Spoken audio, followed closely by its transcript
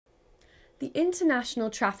The International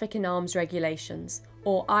Traffic in Arms Regulations,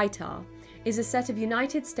 or ITAR, is a set of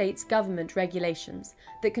United States government regulations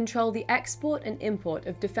that control the export and import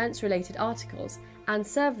of defense-related articles and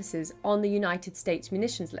services on the United States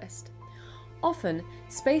munitions list. Often,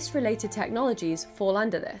 space-related technologies fall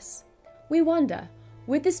under this. We wonder,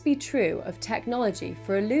 would this be true of technology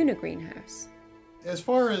for a lunar greenhouse? As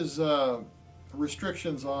far as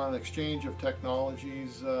restrictions on exchange of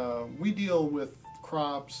technologies, we deal with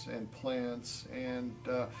crops and plants, and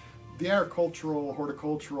the agricultural,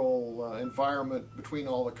 horticultural environment between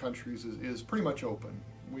all the countries is pretty much open.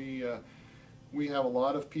 We have a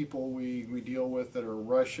lot of people we deal with that are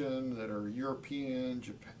Russian, that are European,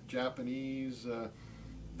 Japanese.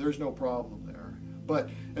 There's no problem there. But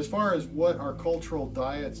as far as what our cultural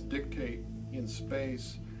diets dictate in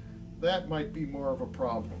space, that might be more of a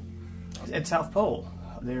problem. At South Pole,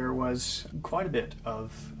 there was quite a bit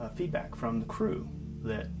of feedback from the crew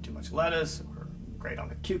that too much lettuce, or great on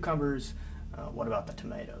the cucumbers, what about the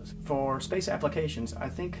tomatoes? For space applications, I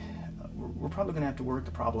think we're probably going to have to work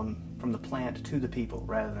the problem from the plant to the people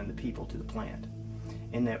rather than the people to the plant.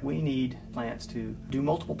 In that we need plants to do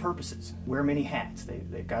multiple purposes, wear many hats.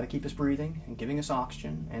 They've got to keep us breathing and giving us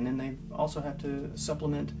oxygen, and then they also have to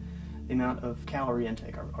supplement the amount of calorie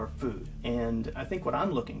intake, our food. And I think what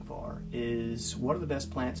I'm looking for is what are the best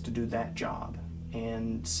plants to do that job?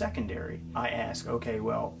 And secondary, I ask, okay,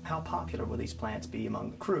 well, how popular will these plants be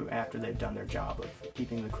among the crew after they've done their job of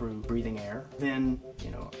keeping the crew breathing air? Then,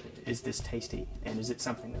 is this tasty? And is it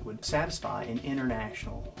something that would satisfy an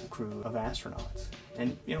international crew of astronauts?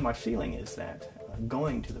 And, my feeling is that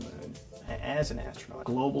going to the moon as an astronaut,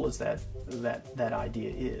 global as that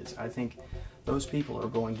idea is, I think those people are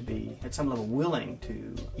going to be, at some level, willing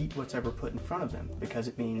to eat what's ever put in front of them because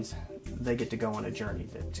it means they get to go on a journey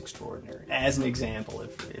that's extraordinary. As an example,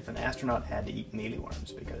 if an astronaut had to eat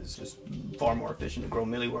mealyworms, because it's just far more efficient to grow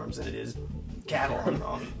mealyworms than it is cattle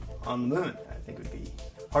on the moon, I think it would be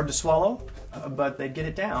hard to swallow, but they'd get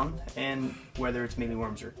it down, and whether it's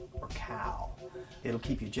mealyworms or cow, it'll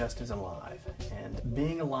keep you just as alive. And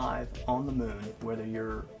being alive on the moon, whether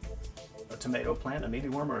you're a tomato plant, a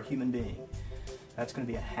mealyworm, or a human being, that's going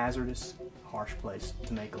to be a hazardous, harsh place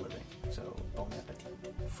to make a living. So, bon appetit.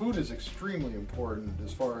 Food is extremely important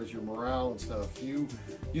as far as your morale and stuff. You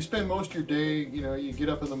spend most of your day, you get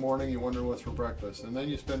up in the morning, you wonder what's for breakfast, and then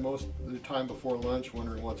you spend most of the time before lunch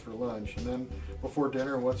wondering what's for lunch, and then before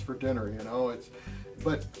dinner, what's for dinner.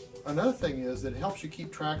 But another thing is that it helps you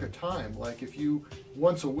keep track of time. Like if you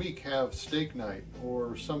once a week have steak night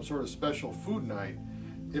or some sort of special food night,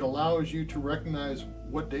 it allows you to recognize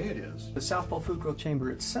what day it is. The South Pole Food Growth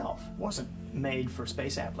Chamber itself wasn't made for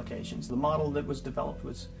space applications. The model that was developed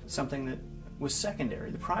was something that was secondary.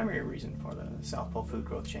 The primary reason for the South Pole Food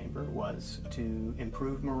Growth Chamber was to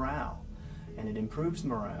improve morale. And it improves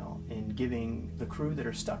morale in giving the crew that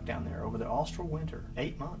are stuck down there over the austral winter,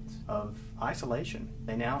 8 months of isolation.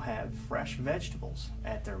 They now have fresh vegetables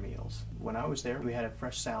at their meals. When I was there, we had a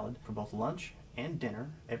fresh salad for both lunch and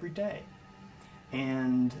dinner every day.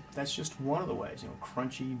 And that's just one of the ways,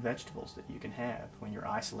 crunchy vegetables that you can have when you're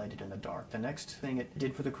isolated in the dark. The next thing it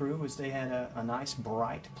did for the crew was they had a nice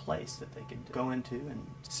bright place that they could go into and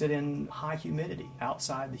sit in high humidity.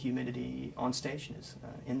 Outside, the humidity on station is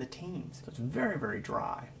in the teens. So it's very, very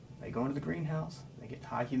dry. They go into the greenhouse, they get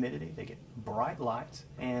high humidity, they get bright lights,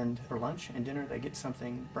 and for lunch and dinner they get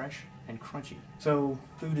something fresh and crunchy. So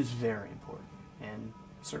food is very important, and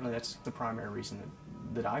certainly that's the primary reason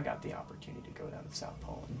that I got the opportunity to go down to the South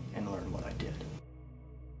Pole and learn what I did.